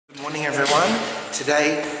Morning everyone,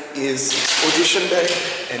 today is audition day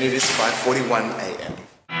and it is 5:41 a.m.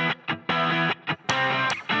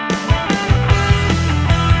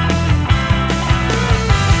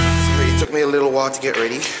 So it took me a little while to get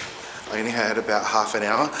ready. I only had about half an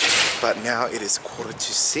hour, but now it is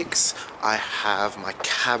 5:45. I have my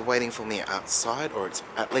cab waiting for me outside, or it's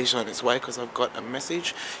at least on its way because I've got a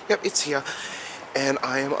message. Yep, it's here. And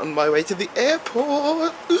I am on my way to the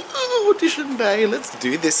airport. Ooh, audition day. Let's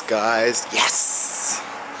do this, guys. Yes!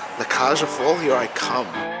 The Cage Aux Folles, here I come.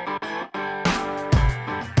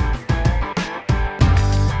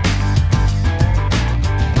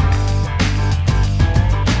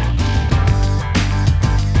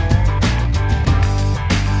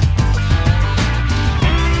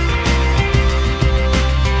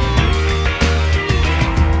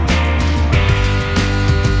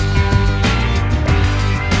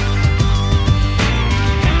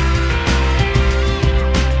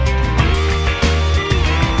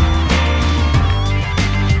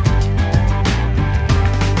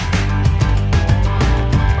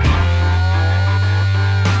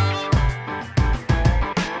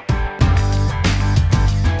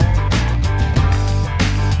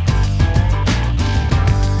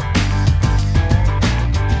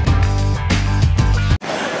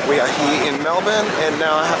 We are here in Melbourne and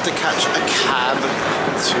now I have to catch a cab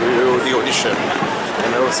to the audition.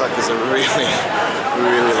 And it looks like there's a really,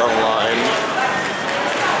 really long line.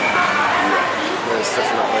 Yeah, there's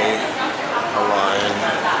definitely a line.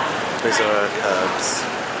 These are our cabs.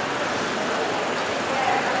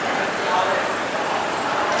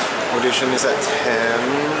 Audition is at 10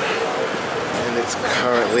 and it's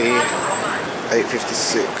currently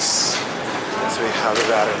 8:56. So we have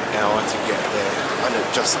about an hour to get there,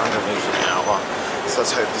 just underneath an hour. So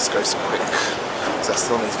let's hope this goes quick, because I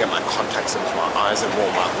still need to get my contacts into my eyes and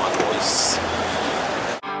warm up my voice.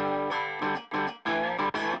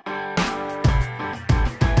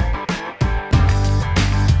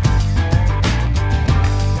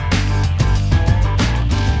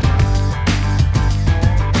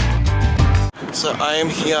 So I am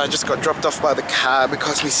here, I just got dropped off by the cab. It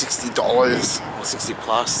cost me $60 or 60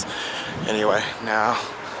 plus. Anyway, now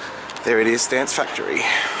there it is, Dance Factory.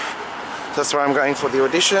 That's where I'm going for the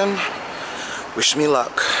audition. Wish me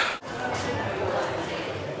luck.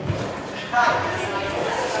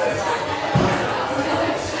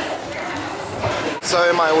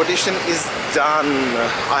 So my audition is done.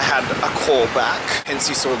 I had a call back, hence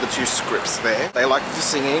you saw the two scripts there. They liked the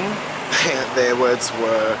singing. Their words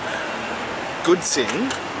were good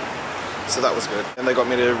sing. So that was good. And they got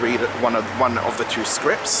me to read one of the two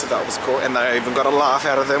scripts, so that was cool. And they even got a laugh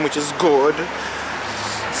out of them, which is good.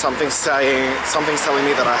 Something's telling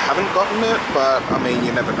me that I haven't gotten it, but I mean,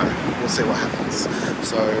 you never know. We'll see what happens.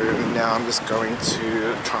 So now I'm just going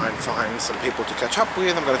to try and find some people to catch up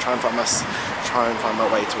with. I'm going to try and find my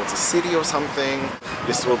way towards a city or something.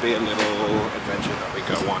 This will be a little adventure that we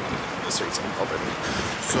go on in the streets of Melbourne.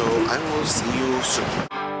 So I will see you soon.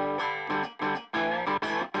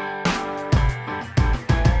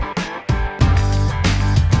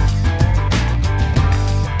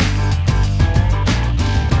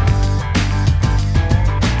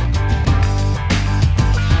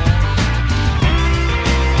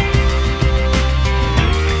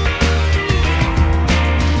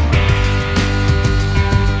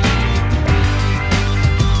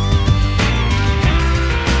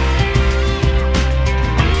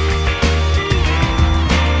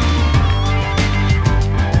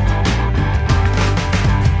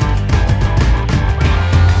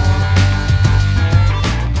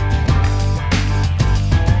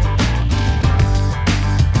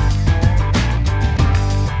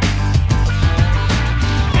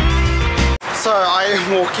 So I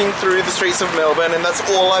am walking through the streets of Melbourne, and that's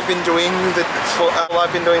all I've been doing.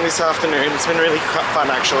 This afternoon. It's been really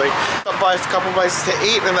fun, actually. Got by a couple of places to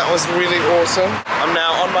eat, and that was really awesome. I'm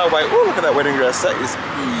now on my way. Oh, look at that wedding dress. That is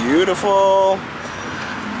beautiful.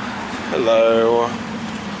 Hello.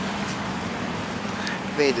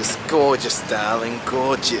 They're just gorgeous, darling,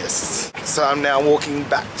 gorgeous. So I'm now walking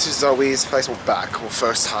back to Zoe's place,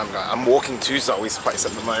 first time going. I'm walking to Zoe's place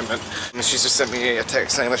at the moment. And she's just sent me a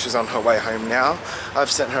text saying that she's on her way home now.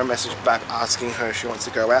 I've sent her a message back asking her if she wants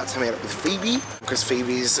to go out to meet up with Phoebe, because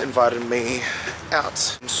Phoebe's invited me out.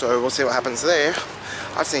 So we'll see what happens there.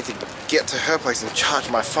 I just need to get to her place and charge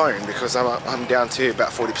my phone, because I'm down to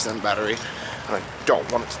about 40% battery and I don't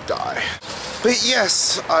want it to die. But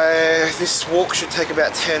yes, this walk should take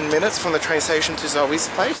about 10 minutes from the train station to Zoe's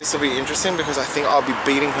place. This will be interesting because I think I'll be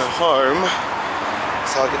beating her home,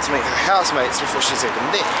 so I'll get to meet her housemates before she's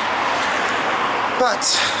even there. But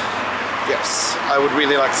yes, I would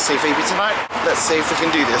really like to see Phoebe tonight. Let's see if we can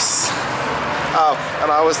do this. Oh, and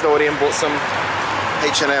I was naughty and bought some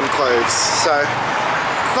H&M clothes, so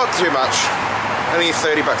not too much. Only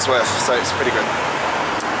 30 bucks worth, so it's pretty good.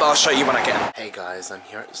 But I'll show you when I can. Hey guys, I'm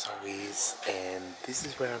here at Zoe's, and this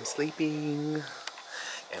is where I'm sleeping.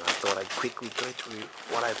 And I thought I'd quickly go through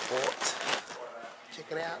what I bought. Check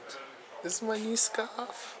it out. This is my new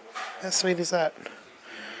scarf. How sweet is that?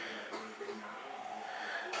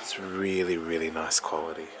 It's really, really nice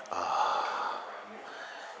quality.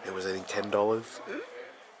 It was, I think, $10.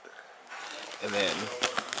 And then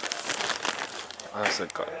I also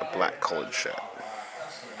got a black collared shirt.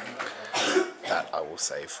 That I will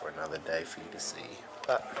save for another day for you to see.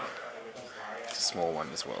 But it's a small one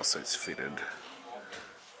as well, so it's fitted.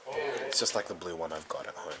 It's just like the blue one I've got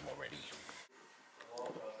at home already.